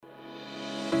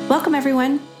Welcome,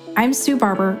 everyone. I'm Sue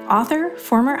Barber, author,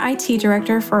 former IT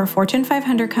director for a Fortune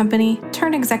 500 company,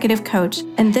 turned executive coach,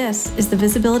 and this is the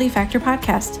Visibility Factor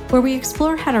podcast, where we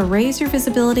explore how to raise your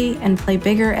visibility and play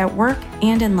bigger at work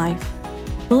and in life.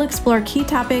 We'll explore key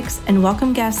topics and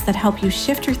welcome guests that help you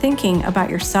shift your thinking about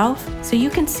yourself so you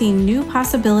can see new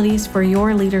possibilities for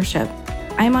your leadership.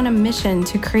 I'm on a mission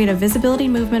to create a visibility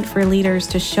movement for leaders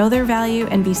to show their value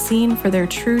and be seen for their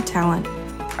true talent.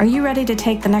 Are you ready to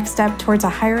take the next step towards a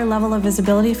higher level of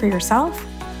visibility for yourself?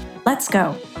 Let's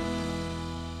go.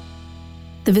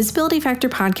 The Visibility Factor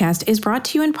podcast is brought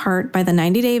to you in part by the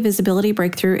 90-Day Visibility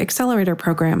Breakthrough Accelerator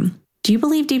Program. Do you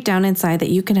believe deep down inside that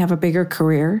you can have a bigger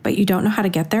career, but you don't know how to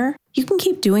get there? You can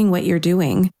keep doing what you're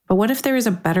doing, but what if there is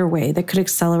a better way that could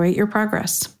accelerate your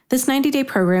progress? This 90-day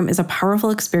program is a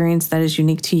powerful experience that is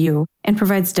unique to you and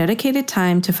provides dedicated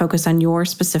time to focus on your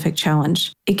specific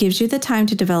challenge. It gives you the time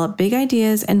to develop big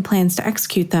ideas and plans to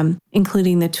execute them,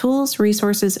 including the tools,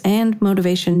 resources, and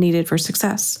motivation needed for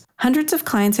success. Hundreds of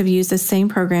clients have used this same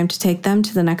program to take them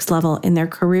to the next level in their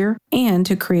career and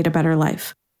to create a better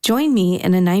life. Join me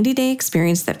in a 90-day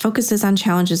experience that focuses on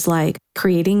challenges like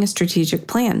creating a strategic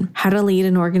plan, how to lead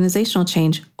an organizational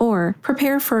change, or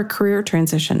prepare for a career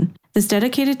transition. This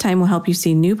dedicated time will help you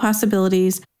see new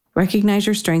possibilities, recognize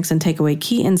your strengths, and take away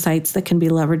key insights that can be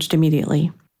leveraged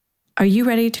immediately. Are you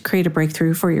ready to create a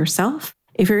breakthrough for yourself?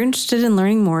 If you're interested in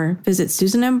learning more, visit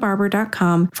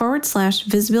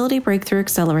susanmbarber.com/visibility breakthrough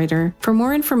accelerator for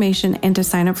more information and to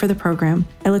sign up for the program.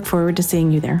 I look forward to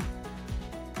seeing you there.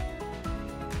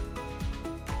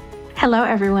 Hello,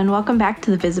 everyone. Welcome back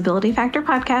to the Visibility Factor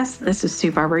podcast. This is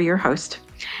Sue Barber, your host.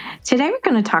 Today, we're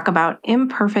going to talk about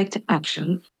imperfect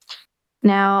action.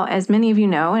 Now, as many of you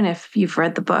know, and if you've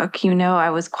read the book, you know I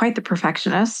was quite the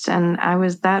perfectionist, and I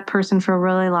was that person for a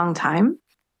really long time.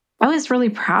 I was really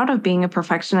proud of being a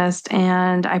perfectionist,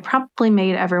 and I probably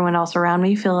made everyone else around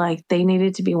me feel like they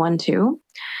needed to be one too.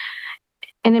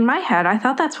 And in my head, I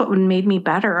thought that's what made me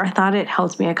better. I thought it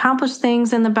helped me accomplish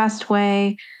things in the best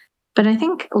way. But I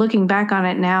think looking back on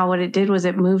it now, what it did was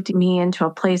it moved me into a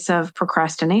place of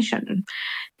procrastination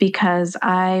because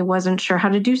I wasn't sure how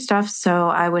to do stuff, so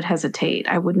I would hesitate.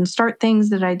 I wouldn't start things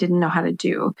that I didn't know how to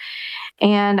do.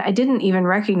 And I didn't even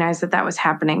recognize that that was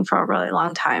happening for a really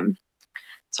long time.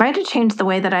 So I had to change the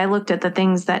way that I looked at the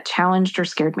things that challenged or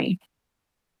scared me.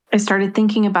 I started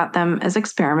thinking about them as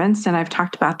experiments, and I've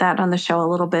talked about that on the show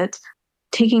a little bit.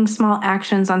 Taking small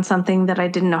actions on something that I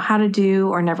didn't know how to do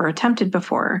or never attempted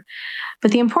before.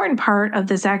 But the important part of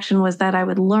this action was that I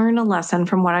would learn a lesson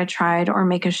from what I tried or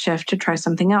make a shift to try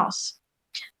something else.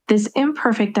 This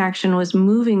imperfect action was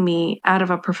moving me out of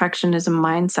a perfectionism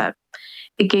mindset.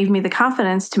 It gave me the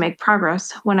confidence to make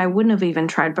progress when I wouldn't have even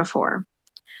tried before.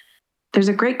 There's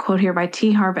a great quote here by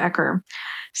T. Harv Eker.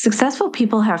 Successful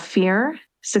people have fear,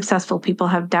 successful people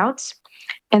have doubts,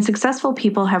 and successful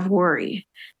people have worry.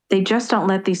 They just don't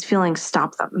let these feelings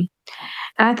stop them.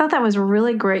 And I thought that was a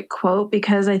really great quote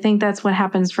because I think that's what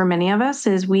happens for many of us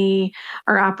is we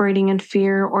are operating in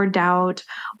fear or doubt,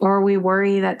 or we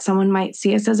worry that someone might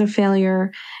see us as a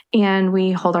failure and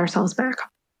we hold ourselves back.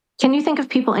 Can you think of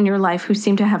people in your life who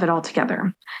seem to have it all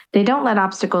together? They don't let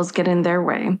obstacles get in their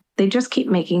way. They just keep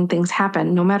making things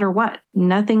happen no matter what.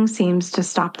 Nothing seems to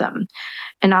stop them.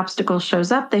 An obstacle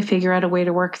shows up, they figure out a way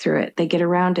to work through it. They get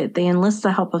around it. They enlist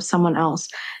the help of someone else.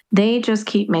 They just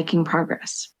keep making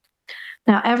progress.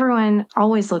 Now, everyone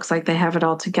always looks like they have it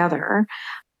all together,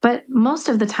 but most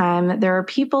of the time, there are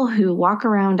people who walk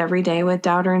around every day with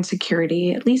doubt or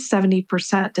insecurity, at least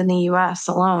 70% in the US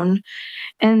alone,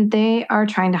 and they are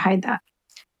trying to hide that.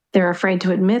 They're afraid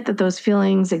to admit that those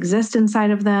feelings exist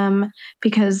inside of them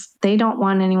because they don't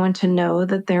want anyone to know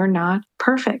that they're not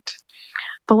perfect.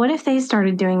 But what if they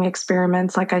started doing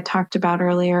experiments like I talked about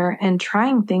earlier and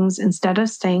trying things instead of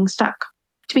staying stuck?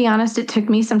 To be honest, it took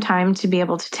me some time to be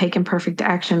able to take imperfect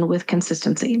action with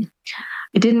consistency.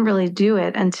 I didn't really do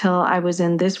it until I was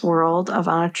in this world of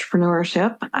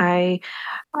entrepreneurship. I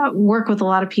work with a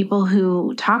lot of people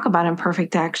who talk about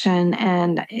imperfect action,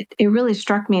 and it really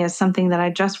struck me as something that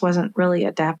I just wasn't really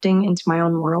adapting into my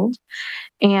own world.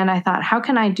 And I thought, how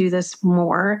can I do this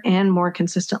more and more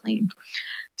consistently?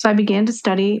 So I began to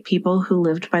study people who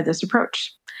lived by this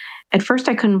approach. At first,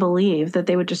 I couldn't believe that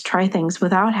they would just try things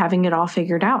without having it all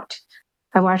figured out.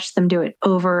 I watched them do it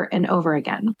over and over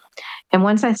again. And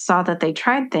once I saw that they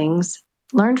tried things,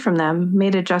 learned from them,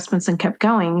 made adjustments, and kept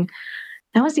going,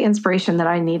 that was the inspiration that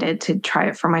I needed to try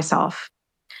it for myself.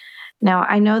 Now,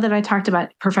 I know that I talked about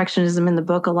perfectionism in the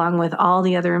book along with all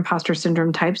the other imposter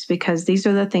syndrome types because these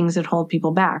are the things that hold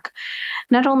people back,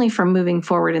 not only from moving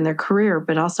forward in their career,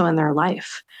 but also in their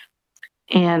life.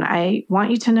 And I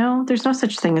want you to know there's no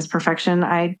such thing as perfection.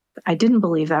 I didn't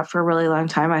believe that for a really long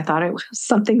time. I thought it was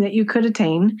something that you could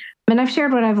attain. And I've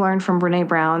shared what I've learned from Brene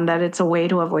Brown, that it's a way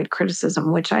to avoid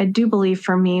criticism, which I do believe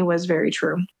for me was very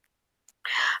true.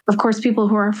 Of course, people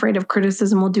who are afraid of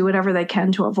criticism will do whatever they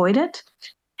can to avoid it.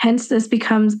 Hence, this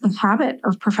becomes a habit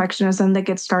of perfectionism that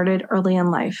gets started early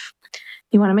in life.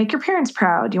 You want to make your parents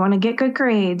proud. You want to get good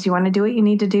grades. You want to do what you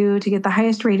need to do to get the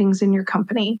highest ratings in your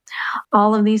company.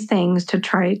 All of these things to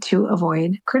try to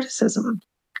avoid criticism.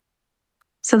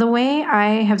 So the way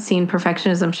I have seen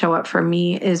perfectionism show up for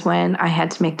me is when I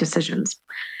had to make decisions.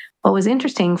 What was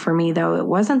interesting for me, though, it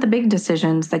wasn't the big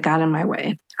decisions that got in my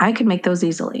way. I could make those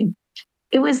easily.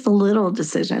 It was the little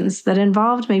decisions that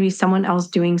involved maybe someone else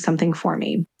doing something for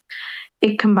me.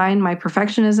 It combined my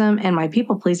perfectionism and my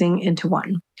people pleasing into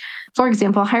one. For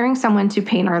example, hiring someone to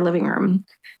paint our living room.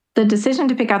 The decision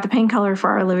to pick out the paint color for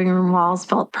our living room walls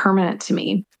felt permanent to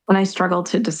me when I struggled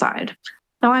to decide.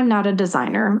 Now, I'm not a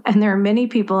designer, and there are many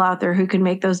people out there who can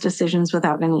make those decisions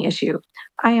without any issue.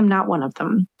 I am not one of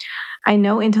them. I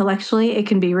know intellectually it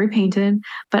can be repainted,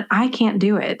 but I can't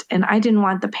do it, and I didn't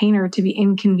want the painter to be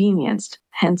inconvenienced,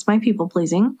 hence my people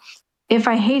pleasing, if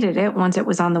I hated it once it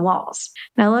was on the walls.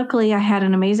 Now, luckily, I had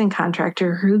an amazing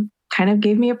contractor who kind of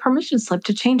gave me a permission slip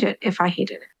to change it if I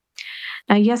hated it.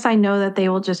 Now, yes, I know that they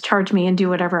will just charge me and do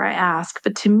whatever I ask,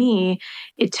 but to me,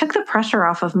 it took the pressure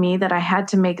off of me that I had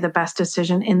to make the best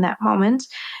decision in that moment.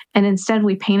 And instead,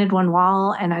 we painted one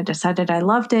wall and I decided I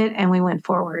loved it and we went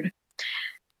forward.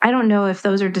 I don't know if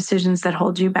those are decisions that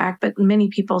hold you back, but many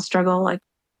people struggle, like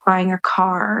buying a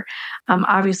car.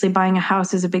 Obviously, buying a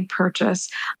house is a big purchase.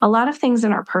 A lot of things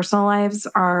in our personal lives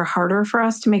are harder for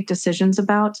us to make decisions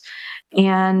about.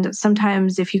 And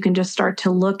sometimes, if you can just start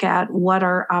to look at what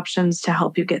are options to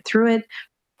help you get through it,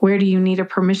 where do you need a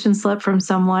permission slip from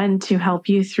someone to help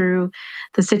you through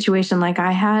the situation like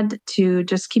I had to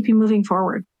just keep you moving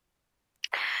forward?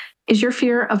 Is your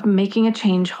fear of making a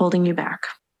change holding you back?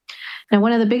 Now,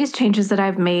 one of the biggest changes that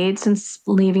I've made since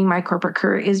leaving my corporate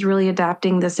career is really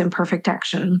adapting this imperfect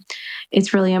action.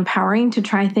 It's really empowering to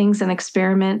try things and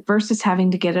experiment versus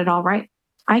having to get it all right.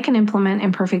 I can implement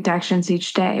imperfect actions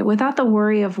each day without the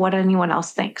worry of what anyone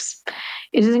else thinks.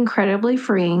 It is incredibly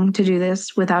freeing to do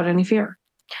this without any fear.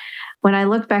 When I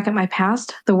look back at my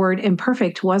past, the word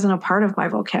imperfect wasn't a part of my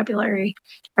vocabulary.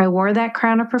 I wore that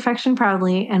crown of perfection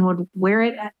proudly and would wear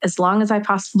it as long as I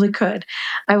possibly could.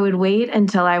 I would wait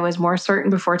until I was more certain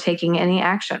before taking any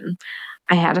action.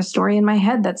 I had a story in my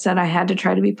head that said I had to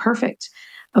try to be perfect,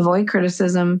 avoid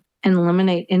criticism, and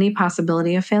eliminate any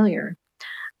possibility of failure.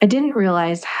 I didn't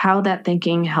realize how that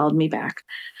thinking held me back.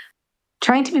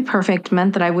 Trying to be perfect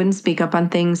meant that I wouldn't speak up on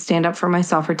things, stand up for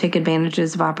myself, or take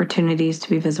advantages of opportunities to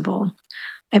be visible.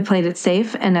 I played it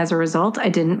safe, and as a result, I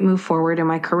didn't move forward in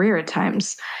my career at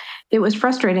times. It was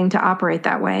frustrating to operate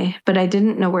that way, but I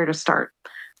didn't know where to start.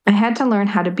 I had to learn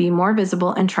how to be more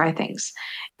visible and try things.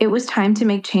 It was time to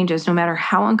make changes no matter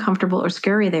how uncomfortable or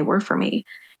scary they were for me.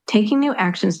 Taking new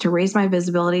actions to raise my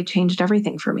visibility changed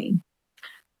everything for me.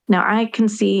 Now, I can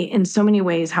see in so many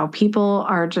ways how people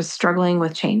are just struggling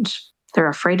with change. They're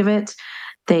afraid of it.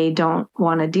 They don't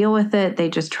want to deal with it. They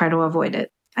just try to avoid it.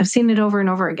 I've seen it over and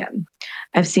over again.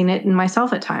 I've seen it in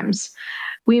myself at times.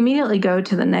 We immediately go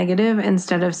to the negative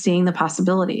instead of seeing the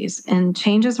possibilities. And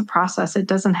change is a process. It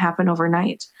doesn't happen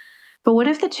overnight. But what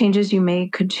if the changes you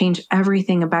made could change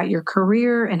everything about your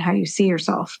career and how you see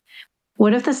yourself?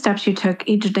 What if the steps you took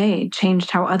each day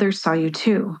changed how others saw you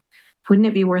too? Wouldn't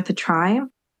it be worth a try?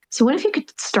 So what if you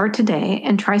could start today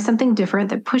and try something different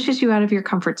that pushes you out of your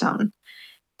comfort zone?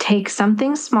 Take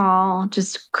something small,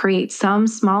 just create some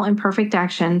small imperfect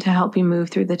action to help you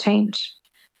move through the change.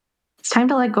 It's time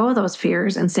to let go of those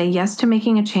fears and say yes to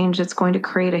making a change that's going to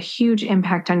create a huge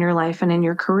impact on your life and in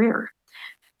your career.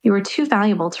 You are too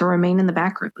valuable to remain in the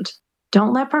background.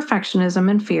 Don't let perfectionism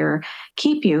and fear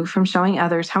keep you from showing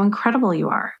others how incredible you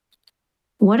are.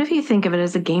 What if you think of it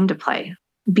as a game to play?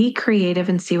 Be creative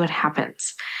and see what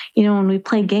happens. When we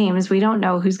play games, we don't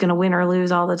know who's going to win or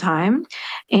lose all the time.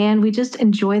 And we just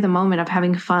enjoy the moment of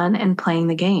having fun and playing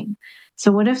the game.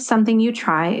 So what if something you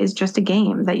try is just a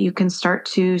game that you can start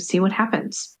to see what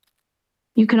happens?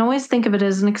 You can always think of it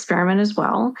as an experiment as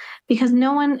well, because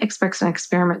no one expects an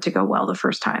experiment to go well the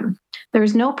first time. There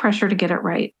is no pressure to get it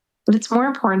right, but it's more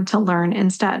important to learn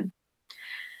instead.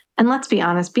 And let's be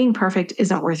honest, being perfect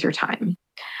isn't worth your time.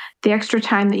 The extra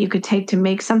time that you could take to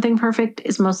make something perfect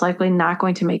is most likely not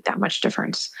going to make that much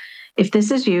difference. If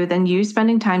this is you, then you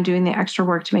spending time doing the extra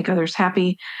work to make others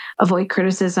happy, avoid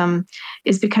criticism,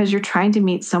 is because you're trying to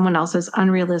meet someone else's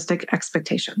unrealistic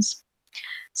expectations.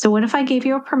 So what if I gave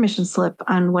you a permission slip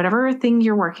on whatever thing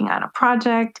you're working on, a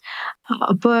project,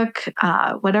 a book,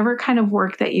 whatever kind of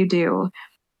work that you do?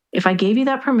 If I gave you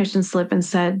that permission slip and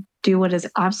said, do what is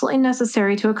absolutely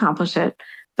necessary to accomplish it,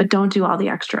 but don't do all the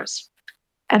extras.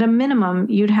 At a minimum,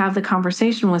 you'd have the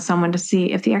conversation with someone to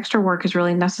see if the extra work is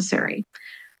really necessary.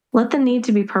 Let the need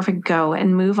to be perfect go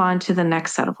and move on to the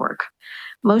next set of work.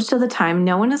 Most of the time,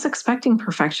 no one is expecting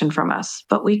perfection from us,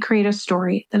 but we create a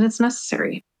story that it's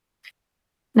necessary.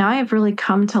 Now, I have really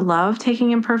come to love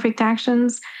taking imperfect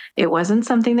actions. It wasn't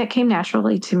something that came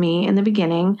naturally to me in the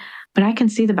beginning, but I can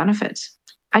see the benefits.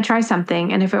 I try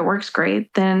something, and if it works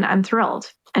great, then I'm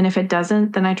thrilled. And if it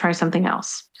doesn't, then I try something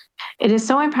else. It is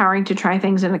so empowering to try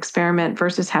things and experiment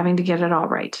versus having to get it all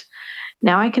right.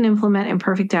 Now I can implement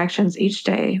imperfect actions each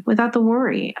day without the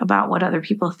worry about what other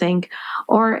people think,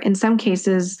 or in some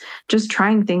cases, just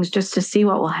trying things just to see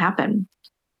what will happen.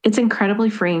 It's incredibly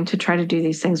freeing to try to do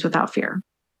these things without fear.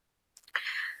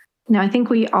 Now, I think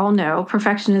we all know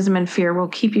perfectionism and fear will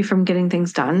keep you from getting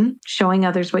things done, showing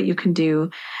others what you can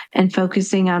do, and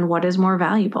focusing on what is more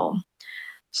valuable.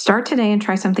 Start today and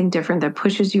try something different that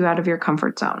pushes you out of your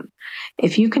comfort zone.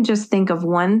 If you can just think of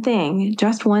one thing,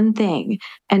 just one thing,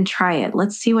 and try it,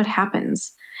 let's see what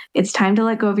happens. It's time to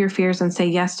let go of your fears and say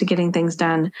yes to getting things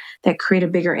done that create a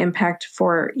bigger impact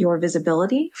for your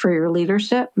visibility, for your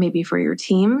leadership, maybe for your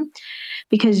team,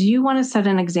 because you want to set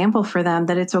an example for them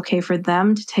that it's okay for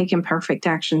them to take imperfect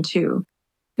action too.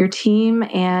 Your team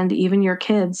and even your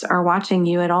kids are watching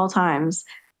you at all times,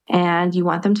 and you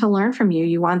want them to learn from you.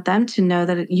 You want them to know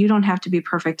that you don't have to be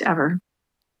perfect ever.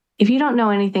 If you don't know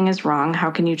anything is wrong,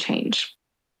 how can you change?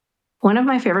 One of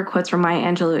my favorite quotes from Maya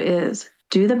Angelou is,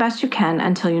 do the best you can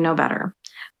until you know better.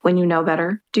 When you know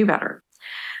better, do better.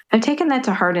 I've taken that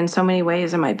to heart in so many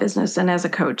ways in my business and as a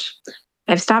coach.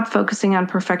 I've stopped focusing on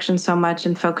perfection so much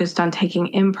and focused on taking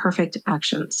imperfect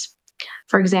actions.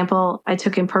 For example, I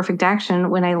took imperfect action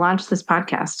when I launched this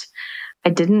podcast. I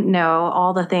didn't know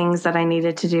all the things that I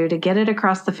needed to do to get it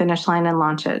across the finish line and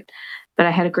launch it. But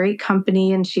I had a great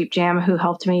company in Sheep Jam who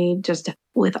helped me just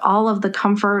with all of the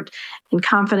comfort and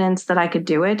confidence that I could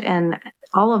do it. And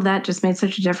all of that just made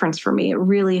such a difference for me. It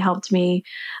really helped me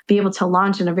be able to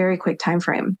launch in a very quick time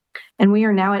frame. And we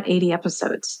are now at 80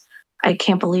 episodes. I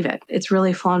can't believe it. It's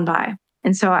really flown by.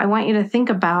 And so I want you to think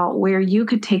about where you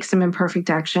could take some imperfect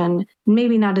action,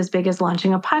 maybe not as big as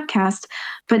launching a podcast,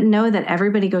 but know that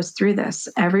everybody goes through this.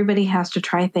 Everybody has to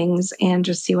try things and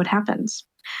just see what happens.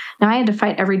 Now, I had to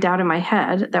fight every doubt in my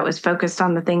head that was focused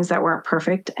on the things that weren't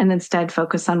perfect and instead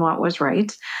focus on what was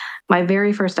right. My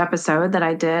very first episode that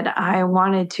I did, I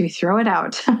wanted to throw it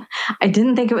out. I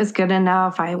didn't think it was good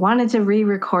enough. I wanted to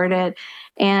re-record it.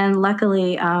 And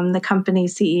luckily, the company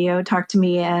CEO talked to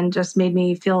me and just made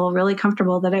me feel really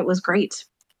comfortable that it was great.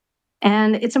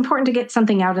 And it's important to get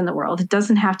something out in the world. It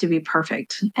doesn't have to be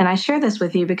perfect. And I share this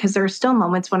with you because there are still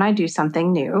moments when I do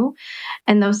something new,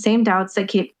 and those same doubts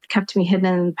that kept me hidden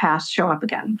in the past show up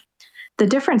again. The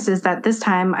difference is that this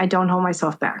time I don't hold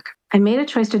myself back. I made a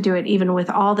choice to do it even with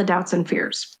all the doubts and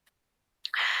fears.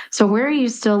 So where are you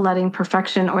still letting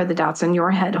perfection or the doubts in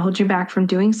your head hold you back from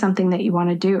doing something that you want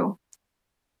to do?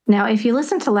 Now, if you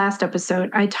listened to last episode,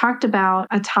 I talked about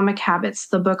Atomic Habits,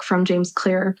 the book from James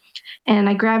Clear, and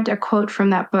I grabbed a quote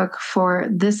from that book for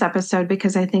this episode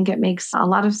because I think it makes a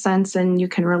lot of sense and you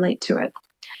can relate to it.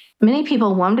 Many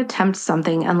people won't attempt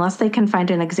something unless they can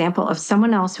find an example of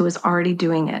someone else who is already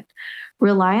doing it.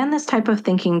 Rely on this type of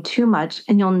thinking too much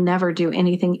and you'll never do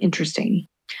anything interesting.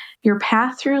 Your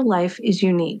path through life is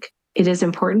unique. It is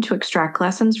important to extract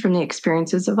lessons from the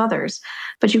experiences of others,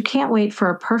 but you can't wait for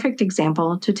a perfect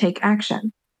example to take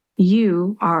action.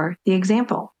 You are the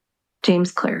example.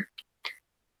 James Clear.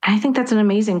 I think that's an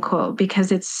amazing quote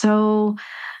because it so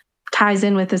ties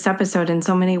in with this episode in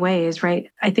so many ways, right?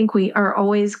 I think we are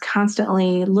always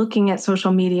constantly looking at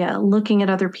social media, looking at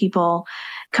other people,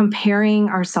 comparing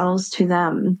ourselves to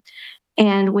them.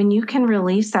 And when you can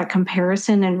release that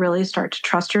comparison and really start to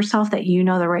trust yourself that you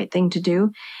know the right thing to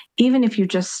do, even if you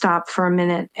just stop for a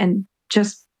minute and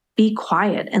just be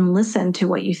quiet and listen to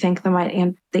what you think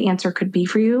the answer could be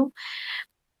for you,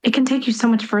 it can take you so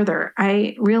much further.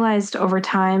 I realized over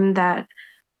time that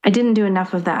I didn't do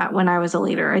enough of that when I was a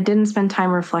leader. I didn't spend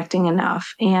time reflecting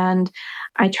enough. And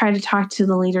I try to talk to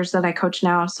the leaders that I coach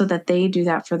now so that they do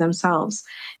that for themselves,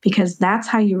 because that's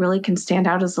how you really can stand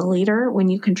out as a leader, when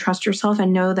you can trust yourself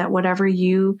and know that whatever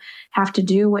you have to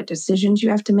do, what decisions you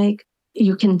have to make,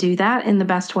 you can do that in the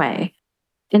best way.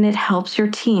 And it helps your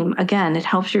team. Again, it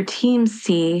helps your team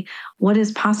see what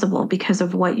is possible because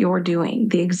of what you're doing,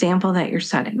 the example that you're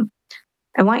setting.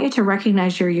 I want you to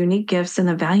recognize your unique gifts and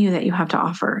the value that you have to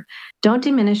offer. Don't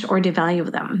diminish or devalue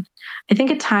them. I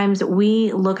think at times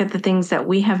we look at the things that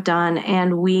we have done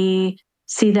and we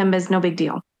see them as no big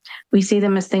deal. We see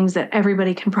them as things that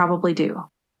everybody can probably do.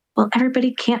 Well,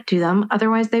 everybody can't do them,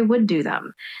 otherwise they would do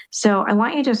them. So I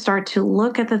want you to start to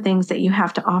look at the things that you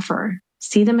have to offer.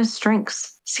 See them as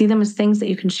strengths. See them as things that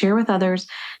you can share with others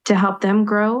to help them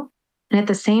grow. And at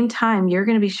the same time, you're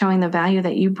going to be showing the value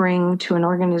that you bring to an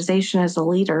organization as a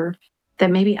leader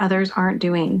that maybe others aren't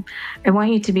doing. I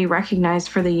want you to be recognized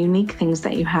for the unique things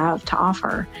that you have to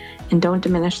offer, and don't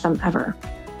diminish them ever.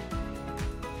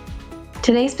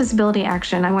 Today's visibility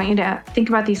action, I want you to think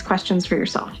about these questions for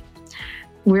yourself.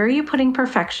 Where are you putting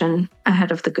perfection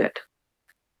ahead of the good?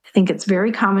 I think it's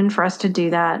very common for us to do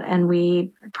that, and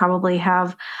we probably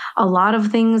have a lot of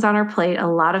things on our plate, a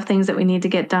lot of things that we need to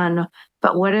get done.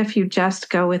 But what if you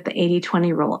just go with the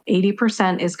 80-20 rule?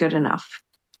 80% is good enough.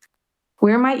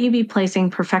 Where might you be placing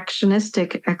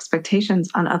perfectionistic expectations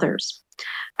on others?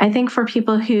 I think for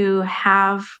people who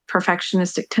have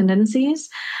perfectionistic tendencies,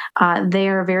 they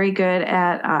are very good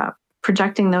at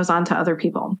projecting those onto other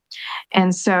people.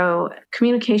 And so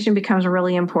communication becomes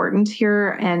really important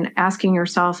here, and asking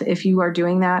yourself if you are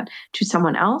doing that to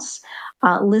someone else,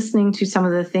 listening to some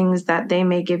of the things that they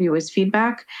may give you as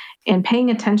feedback, and paying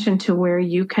attention to where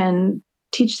you can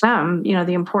teach them,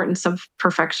 the importance of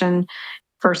perfection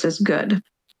versus good.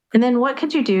 And then what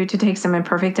could you do to take some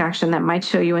imperfect action that might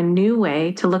show you a new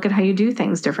way to look at how you do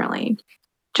things differently?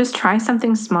 Just try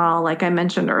something small, like I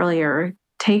mentioned earlier.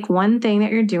 Take one thing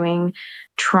that you're doing,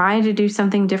 try to do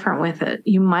something different with it.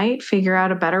 You might figure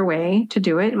out a better way to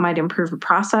do it. It might improve the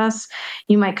process.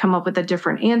 You might come up with a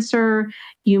different answer.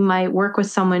 You might work with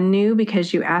someone new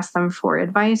because you asked them for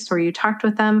advice or you talked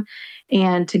with them,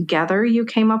 and together you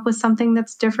came up with something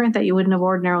that's different that you wouldn't have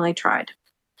ordinarily tried.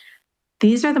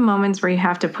 These are the moments where you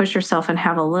have to push yourself and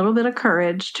have a little bit of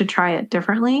courage to try it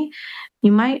differently.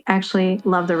 You might actually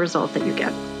love the result that you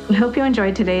get. We hope you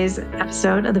enjoyed today's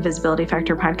episode of the Visibility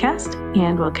Factor podcast,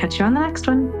 and we'll catch you on the next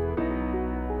one.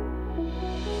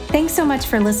 Thanks so much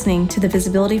for listening to the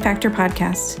Visibility Factor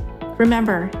podcast.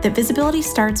 Remember that visibility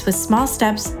starts with small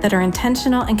steps that are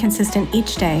intentional and consistent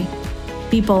each day.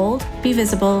 Be bold, be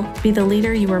visible, be the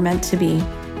leader you were meant to be.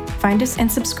 Find us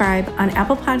and subscribe on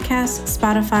Apple Podcasts,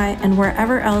 Spotify, and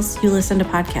wherever else you listen to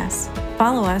podcasts.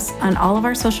 Follow us on all of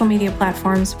our social media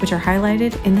platforms, which are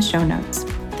highlighted in the show notes.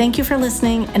 Thank you for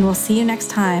listening, and we'll see you next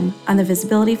time on the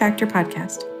Visibility Factor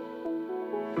podcast.